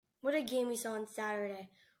What a game we saw on Saturday.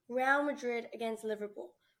 Real Madrid against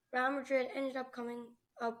Liverpool. Real Madrid ended up coming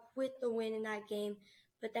up with the win in that game,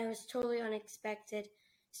 but that was totally unexpected.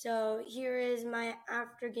 So here is my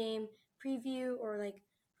after game preview or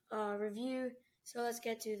review. So let's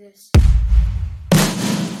get to this.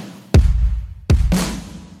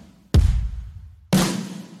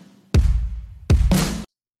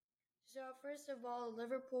 So first of all,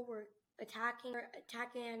 Liverpool were attacking,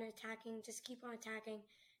 just keep on attacking,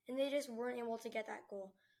 and they just weren't able to get that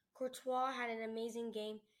goal. Courtois had an amazing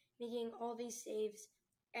game, making all these saves,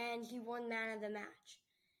 and he won man of the match.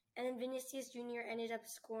 And then Vinicius Jr. ended up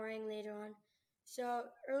scoring later on. So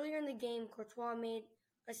earlier in the game, Courtois made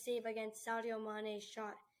a save against Sadio Mane's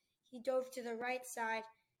shot. He dove to the right side,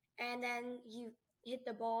 and then he hit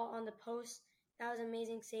the ball on the post. That was an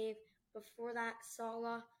amazing save. Before that,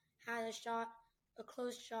 Salah had a shot, a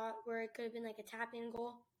close shot where it could have been like a tap-in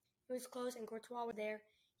goal. It was close, and Courtois was there.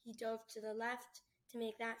 He dove to the left to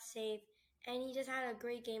make that save, and he just had a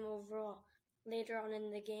great game overall. Later on in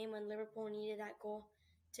the game, when Liverpool needed that goal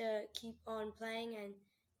to keep on playing and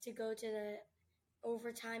to go to the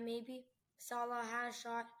overtime maybe, Salah had a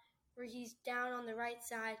shot where he's down on the right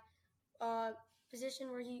side, position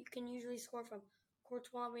where he can usually score from.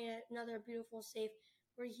 Courtois made another beautiful save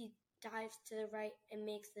where he dives to the right and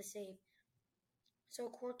makes the save. So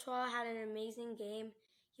Courtois had an amazing game.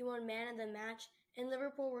 He won man of the match, and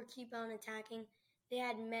Liverpool were keep on attacking. They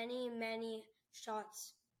had many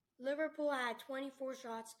shots. Liverpool had 24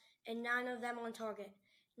 shots and 9 of them on target.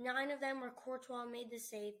 9 of them where Courtois made the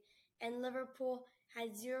save, and Liverpool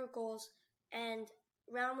had 0 goals, and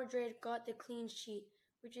Real Madrid got the clean sheet,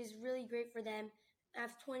 which is really great for them.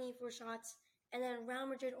 Have 24 shots, and then Real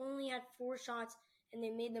Madrid only had 4 shots, and they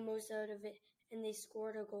made the most out of it, and they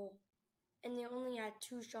scored a goal. And they only had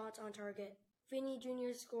 2 shots on target. Vinny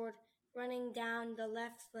Jr. scored running down the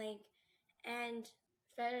left flank, and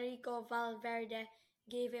Federico Valverde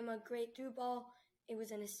gave him a great through ball. It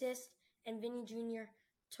was an assist, and Vinny Jr.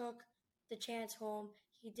 took the chance home.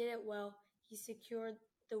 He did it well. He secured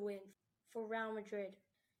the win for Real Madrid.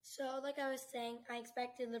 So, like I was saying, I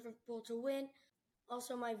expected Liverpool to win.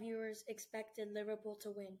 Also, my viewers expected Liverpool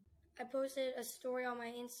to win. I posted a story on my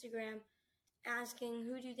Instagram asking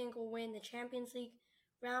who do you think will win the Champions League,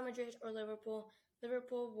 Real Madrid or Liverpool.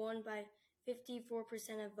 Liverpool won by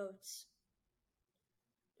 54% of votes.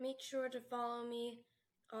 Make sure to follow me,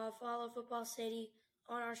 follow Football City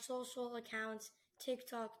on our social accounts,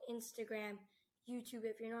 TikTok, Instagram, YouTube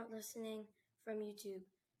if you're not listening from YouTube.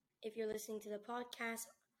 If you're listening to the podcast,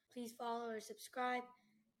 please follow or subscribe.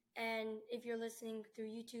 And if you're listening through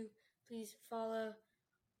YouTube, please follow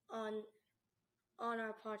on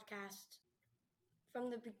our podcast.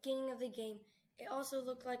 From the beginning of the game, it also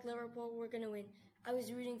looked like Liverpool were going to win. I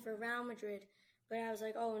was rooting for Real Madrid, but I was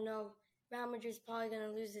like, oh no, Real Madrid's probably going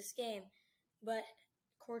to lose this game. But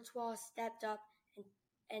Courtois stepped up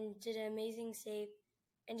and did an amazing save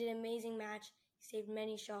and did an amazing match. He saved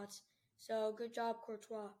many shots. So good job,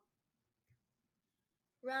 Courtois.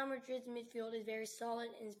 Real Madrid's midfield is very solid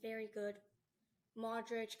and is very good.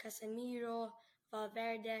 Modric, Casemiro,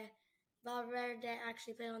 Valverde. Valverde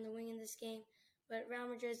actually played on the wing in this game, but Real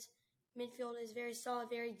Madrid's midfield is very solid,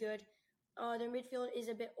 very good. Their midfield is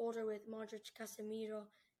a bit older with Modric, Casemiro,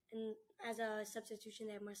 and as a substitution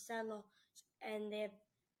they have Marcelo, and they have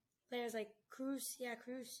players like Cruz.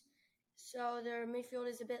 So their midfield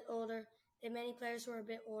is a bit older. They have many players who are a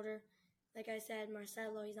bit older. Like I said,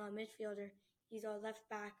 Marcelo, he's not a midfielder. He's a left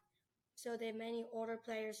back. So they have many older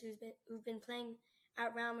players who've been playing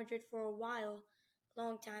at Real Madrid for a while,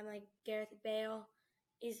 long time, like Gareth Bale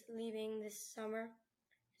is leaving this summer.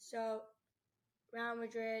 So Real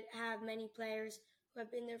Madrid have many players who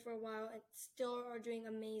have been there for a while and still are doing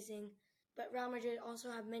amazing. But Real Madrid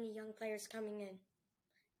also have many young players coming in,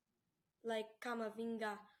 like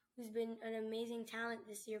Camavinga, who's been an amazing talent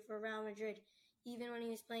this year for Real Madrid. Even when he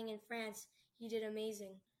was playing in France, he did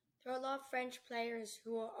amazing. There are a lot of French players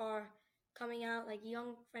who are coming out, like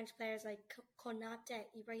young French players like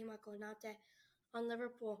Ibrahima Konate on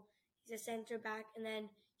Liverpool. He's a center back, and then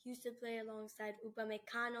he used to play alongside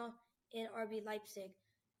Upamecano in RB Leipzig.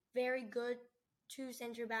 Very good 2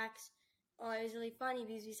 center backs. It was really funny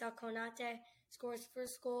because we saw Konate score his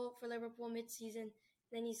first goal for Liverpool mid-season.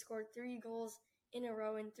 Then he scored 3 goals in a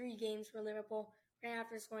row in 3 games for Liverpool right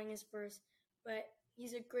after scoring his first. But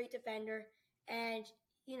he's a great defender, and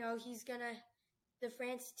the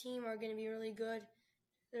France team are gonna be really good.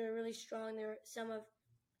 They're really strong. They're some of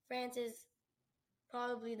France's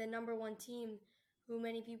probably the number 1 team who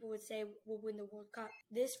many people would say will win the World Cup.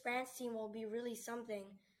 This France team will be really something.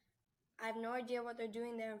 I have no idea what they're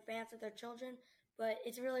doing there in France with their children, but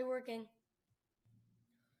it's really working.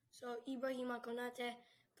 So Ibrahima Konate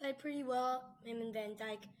played pretty well. Him and Van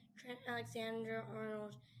Dijk, Trent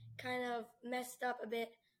Alexander-Arnold kind of messed up a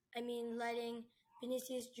bit. Letting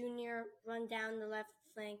Vinicius Jr. run down the left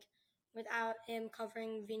flank without him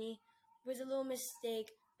covering Vinny was a little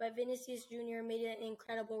mistake, but Vinicius Jr. made an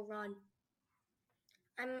incredible run.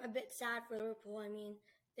 I'm a bit sad for Liverpool.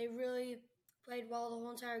 They really played well the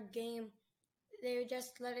whole entire game. They were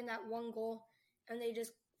just let in that one goal, and they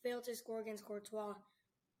just failed to score against Courtois.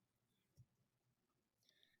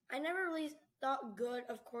 I never really thought good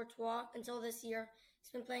of Courtois until this year.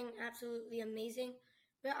 He's been playing absolutely amazing,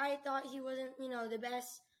 but I thought he wasn't, the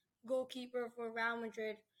best goalkeeper for Real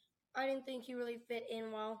Madrid. I didn't think he really fit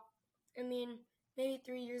in well. Maybe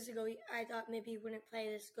 3 years ago, I thought maybe he wouldn't play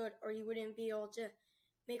this good, or he wouldn't be able to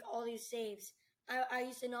make all these saves. I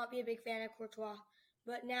used to not be a big fan of Courtois,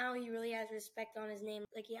 but now he really has respect on his name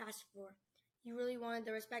like he asked for. He really wanted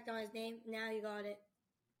the respect on his name, now he got it.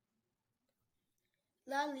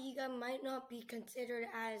 La Liga might not be considered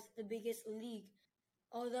as the biggest league,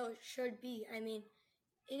 although it should be.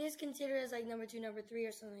 It is considered as like number 2, number 3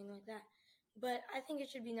 or something like that. But I think it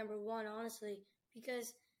should be number 1, honestly,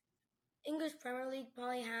 because English Premier League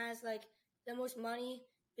probably has like the most money,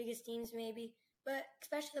 biggest teams maybe, but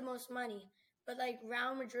especially the most money. But like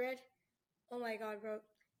Real Madrid, oh my God, bro,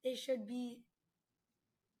 they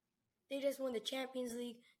just won the Champions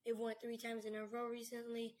League. They've won it 3 times in a row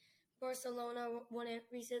recently. Barcelona won it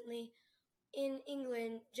recently. In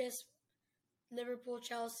England, just Liverpool,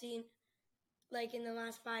 Chelsea, like in the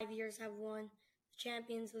last 5 years, have won the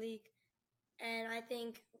Champions League. And I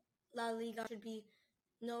think La Liga should be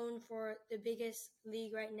known for the biggest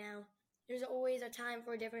league right now. There's always a time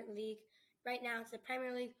for a different league. Right now it's the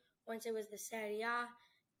Premier League. Once it was the Serie A.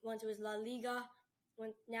 Once it was La Liga.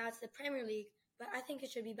 Now it's the Premier League. But I think it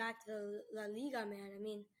should be back to La Liga,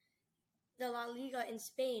 man. The La Liga in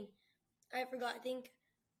Spain. I forgot.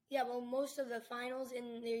 Most of the finals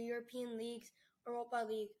in the European leagues, Europa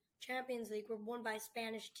League, Champions League were won by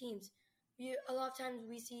Spanish teams. A lot of times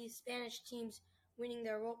we see Spanish teams winning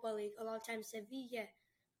the Europa League. A lot of times Sevilla,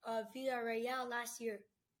 Villarreal last year.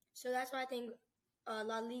 So that's why I think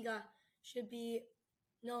La Liga should be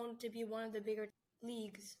known to be one of the bigger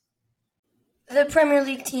leagues. The Premier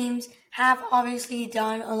League teams have obviously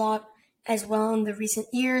done a lot as well in the recent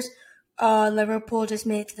years. Liverpool just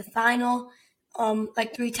made it to the final,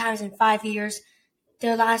 like 3 times in 5 years.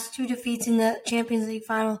 Their last 2 defeats in the Champions League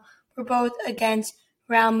final were both against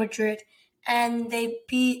Real Madrid, and they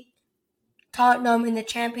beat Tottenham in the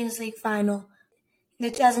Champions League final in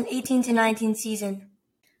the 2018-19 season.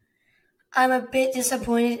 I'm a bit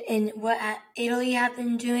disappointed in what Italy have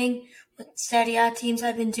been doing, what Serie A teams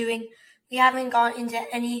have been doing. We haven't gone into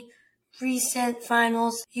any recent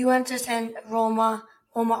finals. Juventus and Roma,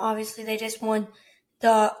 obviously, they just won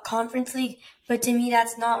the Conference League, but to me,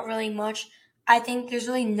 that's not really much. I think there's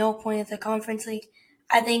really no point of the Conference League.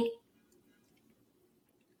 I think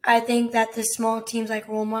that the small teams like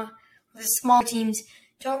Roma, the small teams,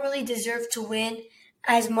 don't really deserve to win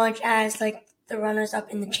as much as like the runners-up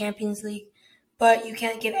in the Champions League. But you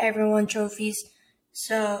can't give everyone trophies,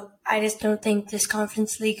 so I just don't think this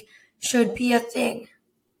Conference League should be a thing.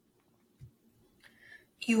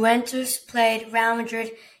 Juventus played Real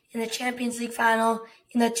Madrid in the Champions League final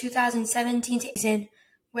in the 2017 season,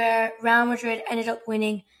 where Real Madrid ended up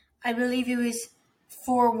winning. I believe it was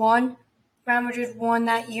 4-1. Real Madrid won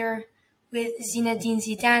that year with Zinedine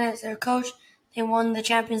Zidane as their coach. They won the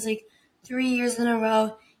Champions League 3 years in a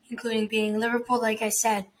row, including beating Liverpool, like I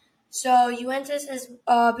said. So Juventus has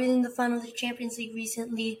been in the final of the Champions League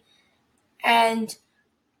recently, and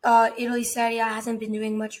Italy Serie A hasn't been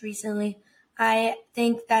doing much recently. I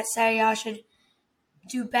think that Serie A should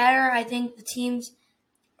do better. I think the teams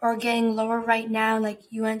are getting lower right now, like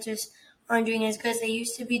Juventus aren't doing as good as they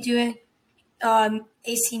used to be doing.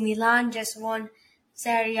 AC Milan just won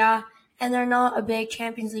Serie A, and they're not a big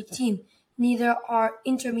Champions League team. Neither are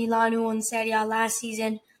Inter Milan, who won Serie A last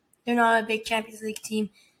season. They're not a big Champions League team.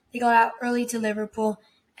 They got out early to Liverpool,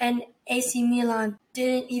 and AC Milan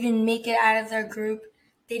didn't even make it out of their group.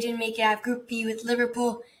 They didn't make it out of Group B with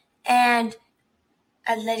Liverpool and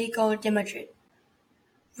Atletico de Madrid.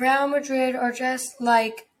 Real Madrid are just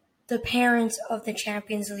like the parents of the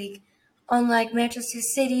Champions League. Unlike Manchester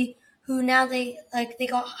City, who now they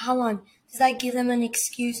got Haaland. Does that give them an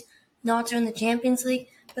excuse not to win the Champions League?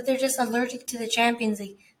 But they're just allergic to the Champions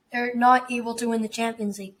League. They're not able to win the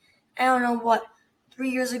Champions League. I don't know what. 3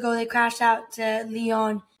 years ago, they crashed out to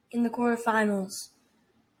Lyon in the quarterfinals.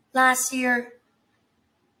 Last year,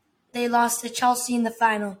 they lost to Chelsea in the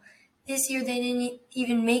final. This year, they didn't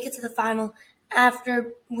even make it to the final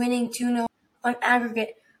After winning 2-0 on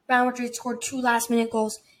aggregate, Real Madrid scored 2 last-minute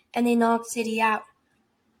goals, and they knocked City out.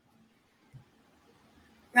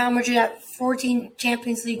 Real Madrid had 14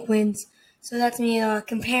 Champions League wins. So that's me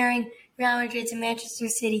comparing Real Madrid to Manchester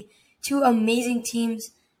City, two amazing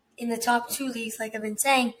teams in the top two leagues, like I've been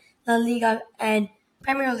saying, La Liga and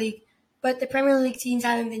Premier League. But the Premier League teams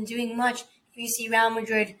haven't been doing much. If you see Real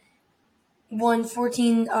Madrid won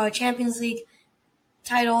 14 Champions League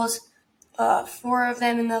titles, 4 of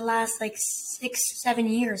them in the last 6-7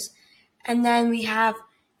 years. And then we have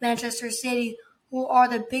Manchester City, who are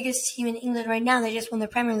the biggest team in England right now. They just won the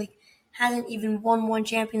Premier League. Hasn't even won one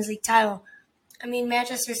Champions League title. I mean,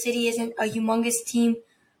 Manchester City isn't a humongous team,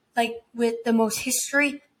 with the most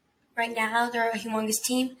history. Right now, they're a humongous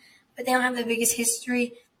team, but they don't have the biggest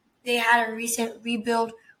history. They had a recent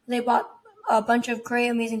rebuild. They bought a bunch of great,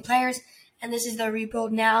 amazing players, and this is the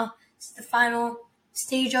rebuild now. It's the final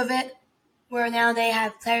stage of it, where now they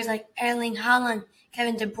have players like Erling Haaland,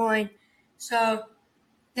 Kevin De Bruyne. So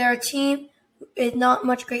they're a team with not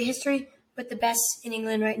much great history, but the best in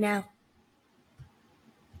England right now.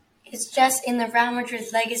 It's just in the Real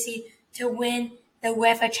Madrid's legacy to win the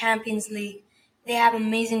UEFA Champions League. They have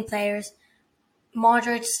amazing players.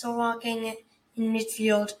 Modric still rocking in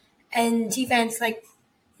midfield. And defense,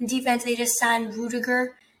 they just signed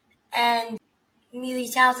Rudiger, and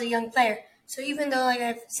Militao's a young player. So even though, like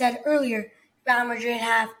I've said earlier, Real Madrid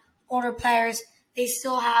have older players, they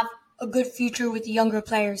still have a good future with the younger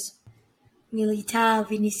players. Militao,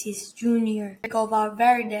 Vinicius Jr.,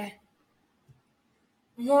 Valverde.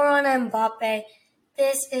 More on Mbappe.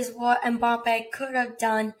 This is what Mbappe could have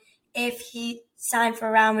done if he signed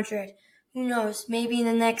for Real Madrid. Who knows? Maybe in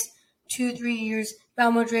the next 2-3 years,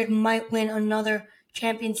 Real Madrid might win another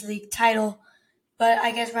Champions League title. But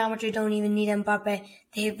I guess Real Madrid don't even need Mbappe.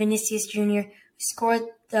 They have Vinicius Jr., who scored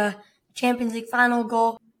the Champions League final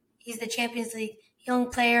goal. He's the Champions League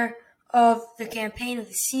young player of the campaign of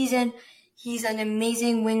the season. He's an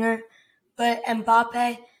amazing winger. But Mbappe,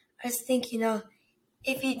 I just think,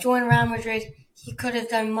 if he joined Real Madrid, he could have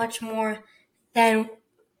done much more than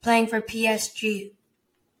playing for PSG.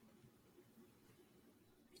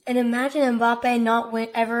 And imagine Mbappe not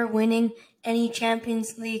ever winning any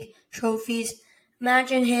Champions League trophies.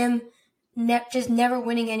 Imagine him just never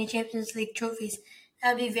winning any Champions League trophies.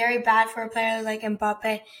 That would be very bad for a player like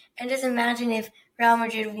Mbappe. And just imagine if Real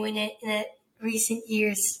Madrid win it in the recent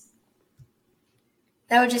years.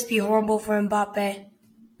 That would just be horrible for Mbappe.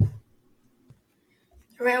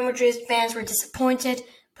 Real Madrid fans were disappointed,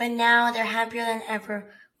 but now they're happier than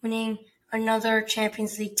ever, winning another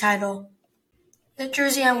Champions League title. The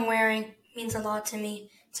jersey I'm wearing means a lot to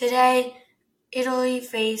me. Today, Italy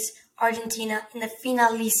faced Argentina in the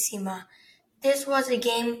Finalissima. This was a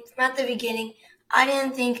game from at the beginning. I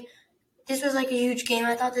didn't think this was a huge game.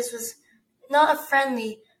 I thought this was not a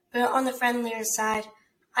friendly, but on the friendlier side.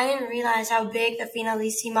 I didn't realize how big the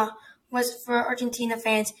Finalissima was for Argentina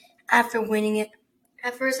fans after winning it.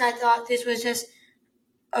 At first, I thought this was just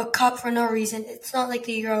a cup for no reason. It's not like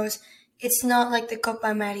the Euros. It's not like the Copa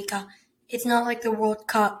America. It's not like the World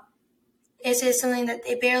Cup. This is something that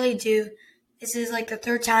they barely do. This is the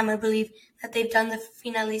third time, I believe, that they've done the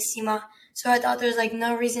Finalissima. So I thought there's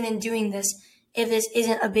no reason in doing this if this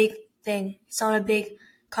isn't a big thing. It's not a big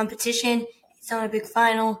competition. It's not a big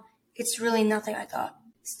final. It's really nothing, I thought.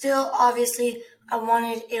 Still, obviously, I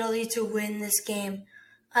wanted Italy to win this game.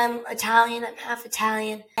 I'm Italian, I'm half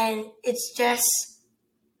Italian, and it's just,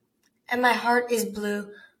 and my heart is blue.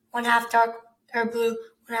 One half darker blue,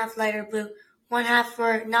 one half lighter blue. One half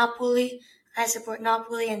for Napoli, I support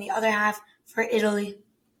Napoli, and the other half for Italy.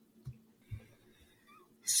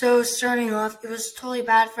 So starting off, it was totally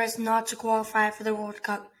bad for us not to qualify for the World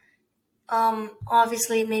Cup.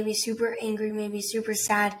 Obviously it made me super angry, made me super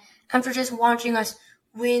sad. After just watching us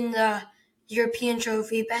win the European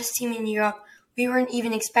trophy, best team in Europe, we weren't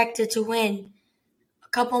even expected to win. A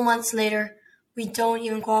couple months later, we don't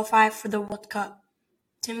even qualify for the World Cup.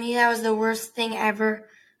 To me, that was the worst thing ever,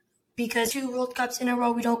 because 2 World Cups in a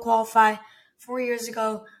row we don't qualify. 4 years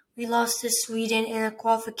ago, we lost to Sweden in a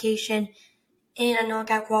qualification, in a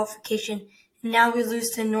knockout qualification. And now we lose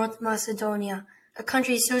to North Macedonia, a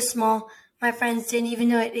country so small, my friends didn't even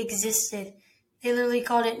know it existed. They literally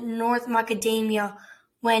called it North Macadamia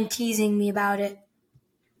when teasing me about it.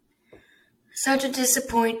 Such a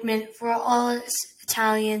disappointment for all us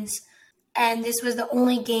Italians. And this is the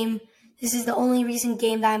only recent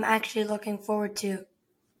game that I'm actually looking forward to.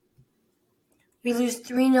 We lose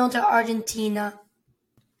 3-0 to Argentina.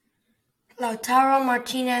 Lautaro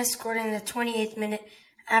Martinez scored in the 28th minute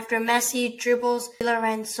after Messi dribbles Di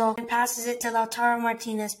Lorenzo and passes it to Lautaro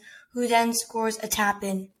Martinez, who then scores a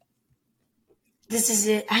tap-in. This is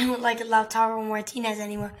it. I don't like Lautaro Martinez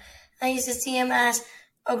anymore. I used to see him as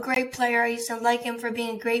a great player. I used to like him for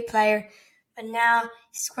being a great player. But now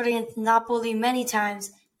he scored against Napoli many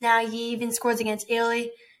times. Now he even scores against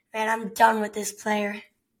Italy. Man, I'm done with this player.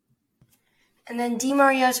 And then Di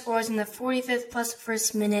Maria scores in the 45th plus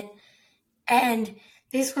first minute. And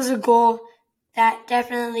this was a goal that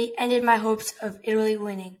definitely ended my hopes of Italy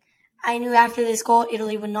winning. I knew after this goal,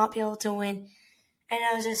 Italy would not be able to win. And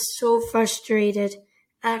I was just so frustrated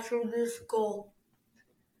after this goal.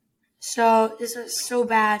 So this was so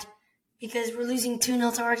bad because we're losing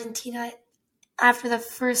 2-0 to Argentina after the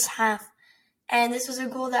first half. And this was a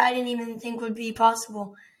goal that I didn't even think would be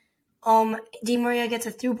possible. Di Maria gets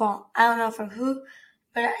a through ball. I don't know from who,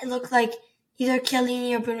 but it looked like either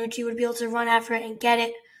Chiellini or Bonucci would be able to run after it and get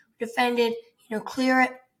it, defend it, clear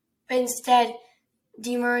it. But instead,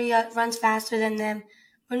 Di Maria runs faster than them.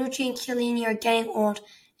 Bonucci and Chiellini are getting old,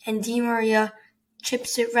 and Di Maria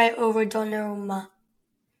chips it right over Donnarumma,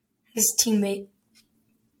 his teammate.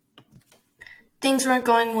 Things weren't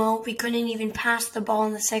going well. We couldn't even pass the ball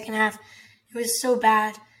in the second half. It was so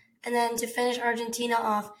bad. And then to finish Argentina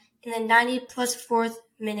off, in the 90 plus 4th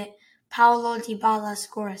minute, Paulo Dybala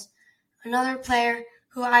scores. Another player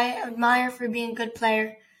who I admire for being a good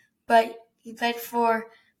player, but he played for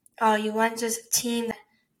Juventus, a team that,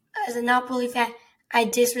 as a Napoli fan, I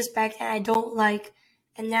disrespect and I don't like.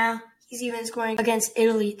 And now he's even scoring against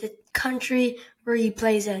Italy, the country where he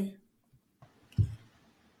plays in.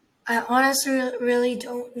 I honestly really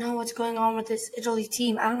don't know what's going on with this Italy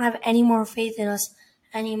team. I don't have any more faith in us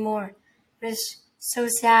anymore. I'm just so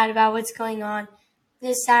sad about what's going on.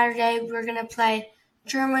 This Saturday, we're going to play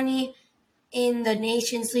Germany in the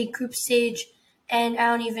Nations League group stage, and I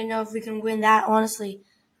don't even know if we can win that, honestly.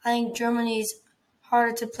 I think Germany's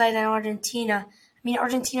harder to play than Argentina. I mean,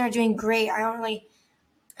 Argentina are doing great. I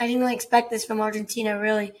didn't really expect this from Argentina,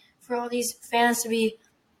 really. For all these fans to be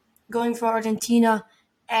going for Argentina,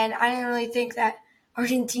 and I didn't really think that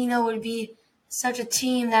Argentina would be such a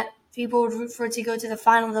team that people would root for to go to the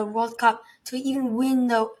final of the World Cup, to even win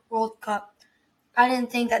the World Cup. I didn't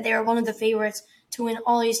think that they were one of the favorites to win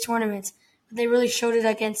all these tournaments, but they really showed it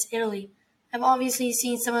against Italy. I've obviously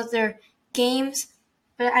seen some of their games,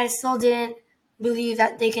 but I still didn't believe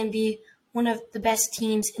that they can be one of the best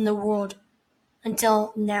teams in the world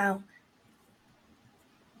until now.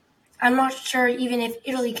 I'm not sure even if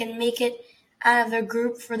Italy can make it out of their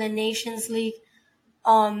group for the Nations League.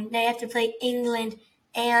 They have to play England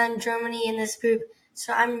and Germany in this group,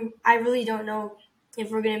 so I really don't know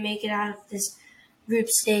if we're gonna make it out of this group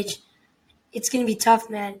stage. It's gonna be tough,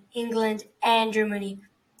 man. England and Germany.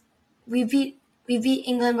 We beat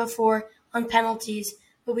England before on penalties,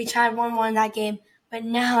 but we tied 1-1 in that game. But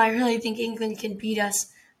now I really think England can beat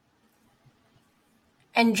us.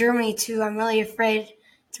 And Germany too. I'm really afraid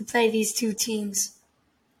to play these two teams.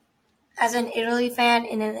 As an Italy fan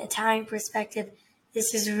and an Italian perspective,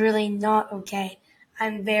 this is really not okay.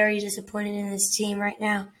 I'm very disappointed in this team right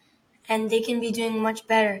now, and they can be doing much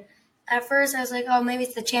better. At first, I was like, oh, maybe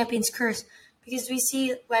it's the champion's curse, because we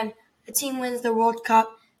see when a team wins the World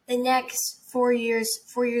Cup, the next 4 years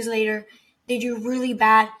later, they do really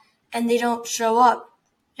bad, and they don't show up.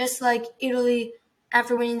 Just like Italy,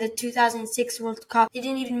 after winning the 2006 World Cup, they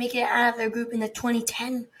didn't even make it out of their group in the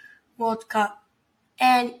 2010 World Cup.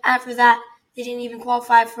 And after that, they didn't even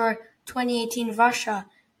qualify for 2018 Russia.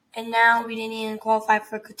 And now we didn't even qualify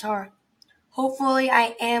for Qatar. Hopefully,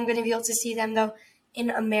 I am going to be able to see them, though, in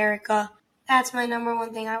America. That's my number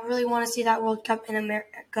one thing. I really want to see that World Cup in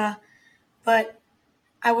America. But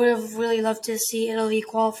I would have really loved to see Italy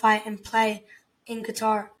qualify and play in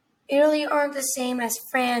Qatar. Italy aren't the same as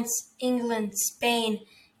France, England, Spain,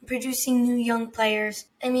 in producing new young players.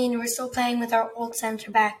 I mean, we're still playing with our old center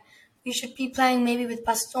back. We should be playing maybe with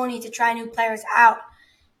Bastoni to try new players out.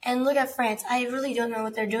 And look at France. I really don't know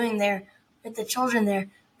what they're doing there with the children there.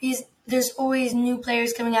 Because there's always new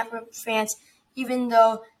players coming out from France, even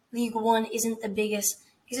though League One isn't the biggest.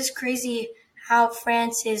 It's just crazy how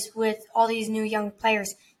France is with all these new young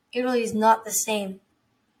players. Italy is not the same.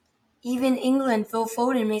 Even England, Phil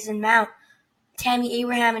Foden, Mason Mount, Tammy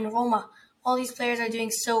Abraham in Roma, all these players are doing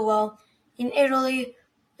so well. In Italy,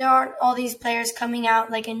 there aren't all these players coming out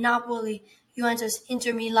like in Napoli, Juventus,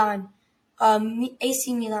 Inter Milan,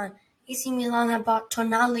 AC Milan. AC Milan had bought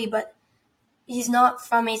Tonali, but he's not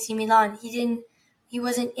from AC Milan. He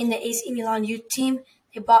wasn't in the AC Milan youth team.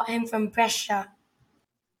 They bought him from Brescia.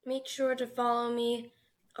 Make sure to follow me,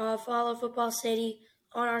 follow Football City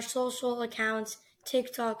on our social accounts,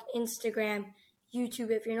 TikTok, Instagram, YouTube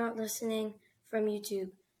if you're not listening from YouTube.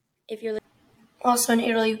 If you're Also in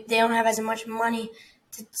Italy, they don't have as much money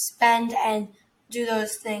to spend and do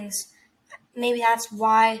those things. Maybe that's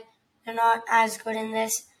why they're not as good in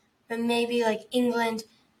this. But maybe like England,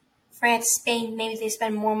 France, Spain, maybe they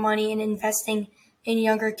spend more money in investing in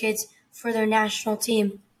younger kids for their national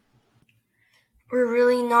team. We're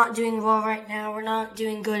really not doing well right now. We're not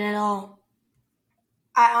doing good at all.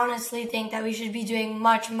 I honestly think that we should be doing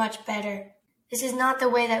much, much better. This is not the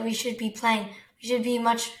way that we should be playing. We should be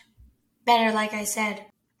much better, like I said.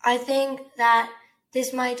 I think that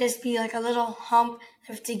this might just be like a little hump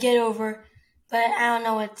to get over, but I don't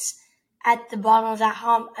know what's at the bottom of that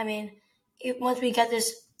hump. I mean, once we get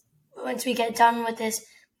done with this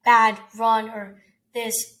bad run or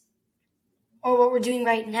this, or what we're doing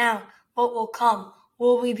right now, what will come?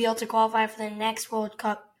 Will we be able to qualify for the next World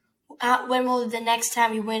Cup? When will the next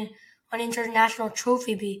time we win an international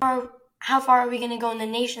trophy be? How far are we going to go in the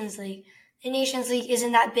Nations League? The Nations League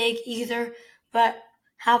isn't that big either, but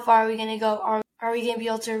how far are we going to go? Are we going to be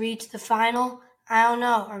able to reach the final? I don't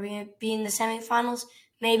know. Are we going to be in the semifinals?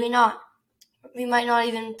 Maybe not. We might not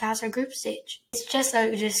even pass our group stage. It's just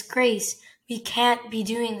a disgrace. We can't be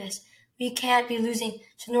doing this. We can't be losing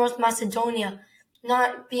to North Macedonia,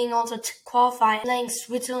 not being able to qualify, letting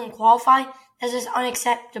Switzerland qualify. That's just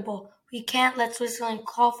unacceptable. We can't let Switzerland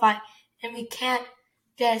qualify, and we can't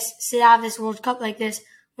just sit out of this World Cup like this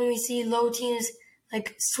when we see low teams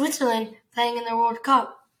like Switzerland playing in the World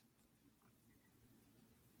Cup.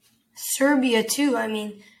 Serbia too. I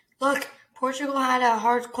mean, look, Portugal had a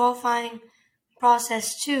hard qualifying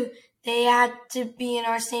process too. They had to be in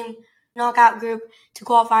our same knockout group to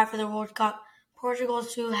qualify for the World Cup. Portugal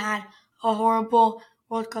too had a horrible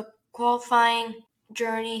World Cup qualifying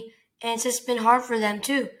journey, and it's just been hard for them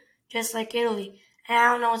too, just like Italy. And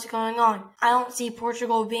I don't know what's going on. I don't see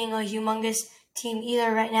Portugal being a humongous team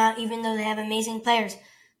either right now, even though they have amazing players.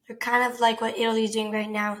 They're kind of like what Italy's doing right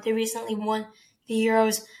now. They recently won the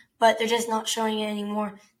Euros, but they're just not showing it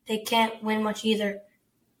anymore. They can't win much either.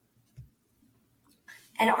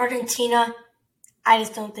 And Argentina, I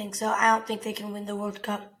just don't think so. I don't think they can win the World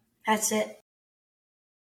Cup. That's it.